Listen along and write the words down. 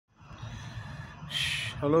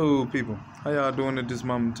Hello people, how y'all doing at this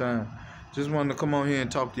moment in time? Just wanted to come on here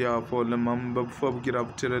and talk to y'all for a little moment, but before we get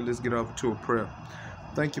off to that, let's get off to a prayer.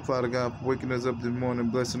 Thank you, Father God, for waking us up this morning,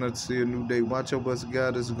 blessing us to see a new day. Watch over us,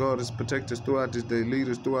 guide us, guard us, protect us throughout this day, lead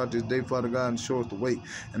us throughout this day, Father God, and show us the way.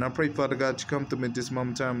 And I pray, Father God, you come to me at this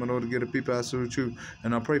moment in time in order to get the people I salute you.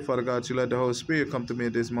 And I pray, Father God, you let the Holy Spirit come to me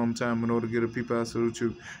at this moment in time in order to get the people I salute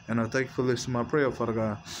you. And I thank you for listening to my prayer, Father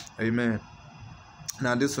God. Amen.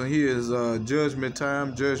 Now this one here is judgment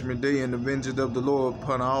time, judgment day, and the vengeance of the Lord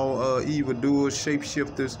upon all evildoers,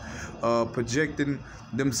 shapeshifters, projecting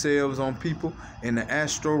themselves on people in the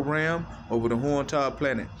astral realm over the whole entire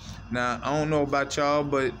planet. Now I don't know about y'all,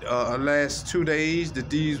 but last 2 days that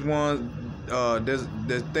these ones,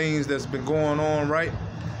 there's things that's been going on, right?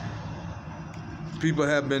 People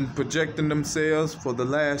have been projecting themselves for the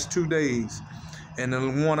last 2 days, and the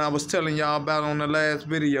one I was telling y'all about on the last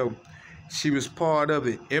video, she was part of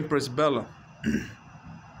it, Empress Bella.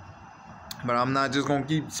 But I'm not just going to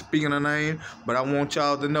keep speaking her name, but I want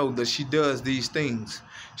y'all to know that she does these things.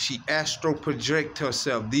 She astral project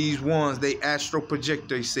herself. These ones, they astral project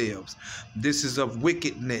themselves. This is of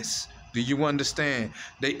wickedness. Do you understand?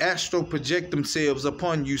 They astral project themselves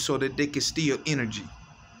upon you so that they can steal energy.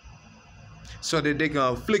 So that they can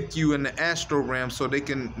afflict you in the astral realm, so they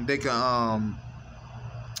can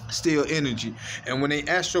steal energy. And when they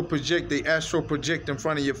astral project in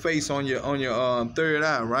front of your face on your third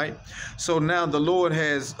eye, right? So now the Lord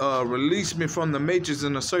has released me from the matrix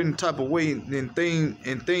in a certain type of way, and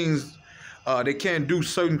things they can't do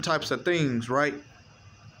certain types of things, right?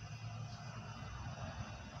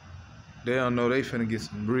 They don't know they finna get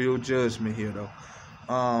some real judgment here though.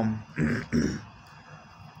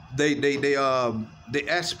 They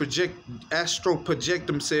astral project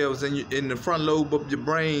themselves in the front lobe of your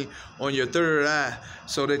brain on your third eye,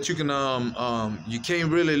 so that you can you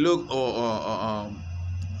can't really look, or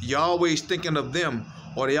you're always thinking of them,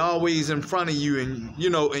 or they always in front of you, and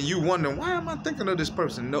you wondering, why am I thinking of this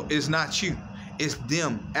person? No, it's not you, it's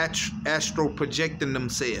them astral projecting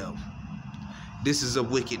themselves. This is a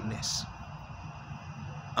wickedness.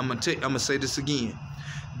 I'm gonna say this again.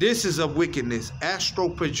 This is a wickedness. Astral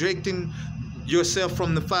projecting yourself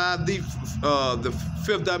from the 5D, the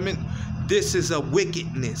fifth dimension. This is a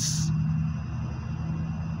wickedness.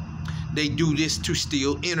 They do this to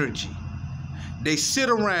steal energy. They sit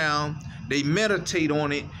around, they meditate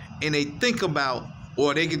on it, and they think about,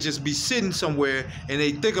 or they could just be sitting somewhere and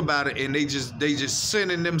they think about it, and they just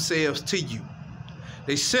sending themselves to you.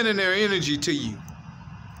 They sending their energy to you,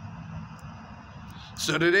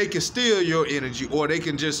 so that they can steal your energy, or they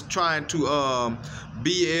can just try to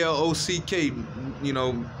B-L-O-C-K,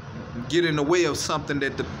 get in the way of something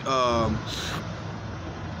that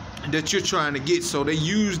that you're trying to get. So they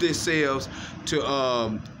use themselves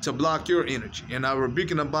to block your energy. And I rebuke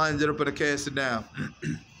and I bind it up and I cast it down.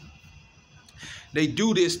 They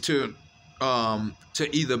do this to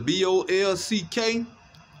either B-O-L-C-K,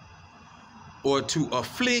 or to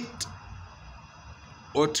afflict,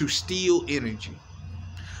 or to steal energy.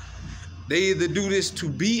 They either do this to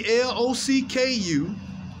B-L-O-C-K you,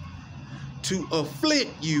 to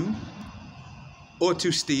afflict you, or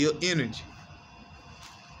to steal energy.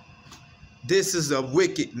 This is a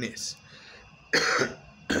wickedness.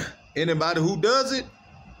 Anybody who does it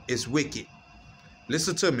is wicked.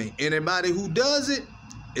 Listen to me. Anybody who does it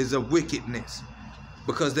is a wickedness,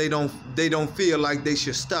 because they don't feel like they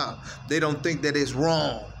should stop. They don't think that it's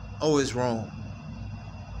wrong. Oh, it's wrong.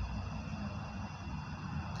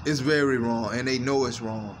 It's very wrong, and they know it's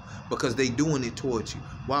wrong because they doing it towards you.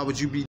 Why would you be